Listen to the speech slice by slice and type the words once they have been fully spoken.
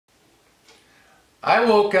I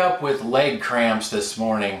woke up with leg cramps this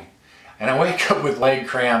morning, and I wake up with leg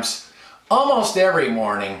cramps almost every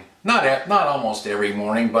morning. Not almost every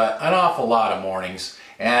morning, but an awful lot of mornings.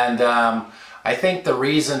 And I think the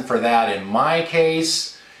reason for that in my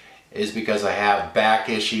case is because I have back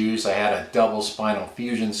issues. I had a double spinal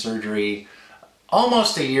fusion surgery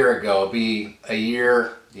almost a year ago. It'll be a year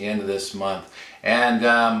at the end of this month.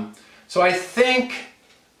 And so I think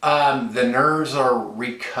the nerves are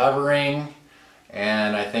recovering.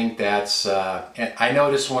 And I think that's, I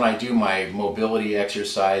notice when I do my mobility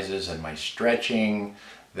exercises and my stretching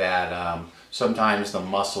that sometimes the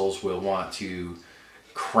muscles will want to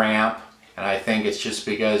cramp. And I think it's just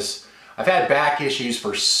because I've had back issues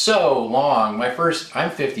for so long. I'm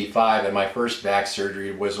 55 and my first back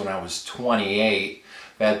surgery was when I was 28.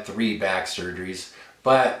 I've had 3 back surgeries.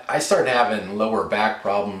 But I started having lower back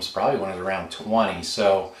problems probably when I was around 20.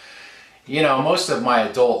 So, you know, most of my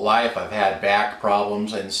adult life I've had back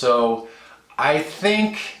problems, and so I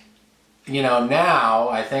think, you know, now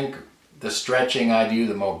I think the stretching I do,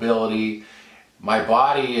 the mobility, my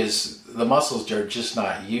body the muscles are just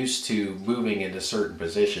not used to moving into certain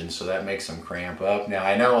positions, so that makes them cramp up. Now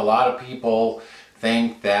I know a lot of people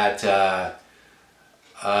think that,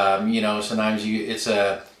 you know, sometimes you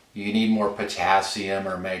need more potassium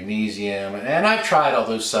or magnesium, and I've tried all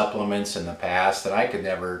those supplements in the past and I could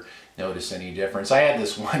never notice any difference. I had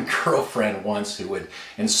this one girlfriend once who would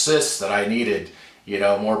insist that I needed, you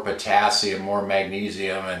know, more potassium, more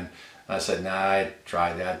magnesium, and I said, nah, I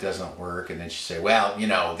tried that, it doesn't work. And then she said, well, you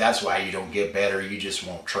know, that's why you don't get better, you just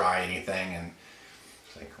won't try anything. And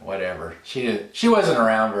it's like, whatever. She wasn't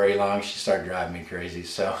around very long. She started driving me crazy.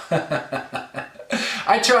 So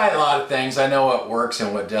I try a lot of things. I know what works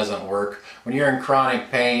and what doesn't work. When you're in chronic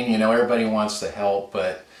pain, you know, everybody wants to help,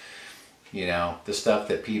 but you know, the stuff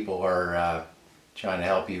that people are trying to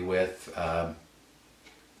help you with,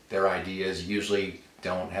 their ideas usually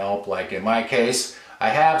don't help. Like in my case, I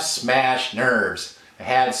have smashed nerves. I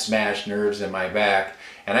had smashed nerves in my back,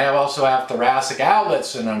 and I also have thoracic outlet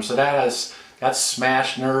syndrome. So that's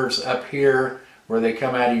smashed nerves up here where they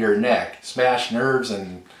come out of your neck, smashed nerves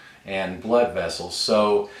and blood vessels.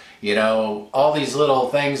 So, you know, all these little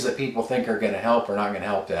things that people think are going to help are not going to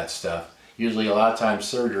help that stuff. Usually a lot of times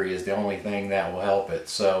surgery is the only thing that will help it.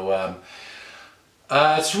 So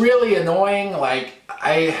it's really annoying. Like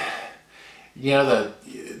you know,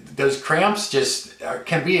 those cramps just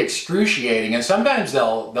can be excruciating, and sometimes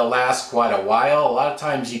they'll last quite a while. A lot of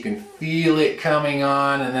times you can feel it coming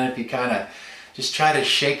on, and then if you kind of just try to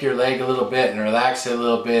shake your leg a little bit and relax it a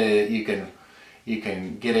little bit, you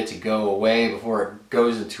can get it to go away before it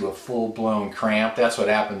goes into a full-blown cramp. That's what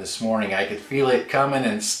happened this morning. I could feel it coming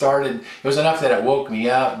and started. It was enough that it woke me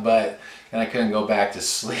up, but then I couldn't go back to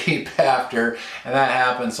sleep after, and that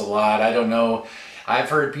happens a lot. I don't know. I've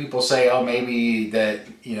heard people say, oh, maybe that,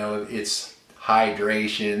 you know, it's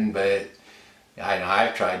hydration, but I know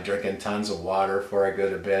I've tried drinking tons of water before I go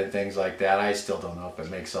to bed, things like that. I still don't know if it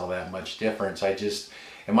makes all that much difference.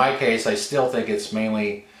 In my case, I still think it's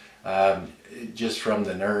mainly just from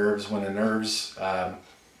the nerves. When the nerves,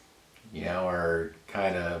 you know, are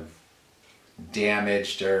kind of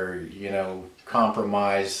damaged or, you know,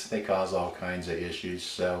 compromised, they cause all kinds of issues.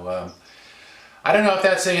 So I don't know if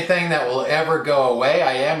that's anything that will ever go away.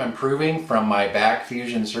 I am improving from my back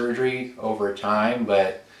fusion surgery over time,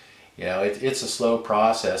 but you know, it's a slow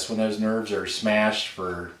process. When those nerves are smashed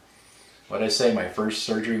for, what I say, my first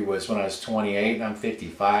surgery was when I was 28, and I'm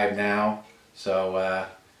 55 now. So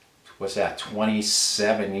what's that,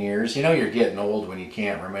 27 years? You know, you're getting old when you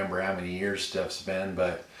can't remember how many years stuff's been,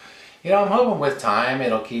 but you know, I'm hoping with time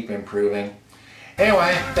it'll keep improving.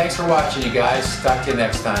 Anyway, thanks for watching, you guys. Talk to you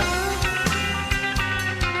next time.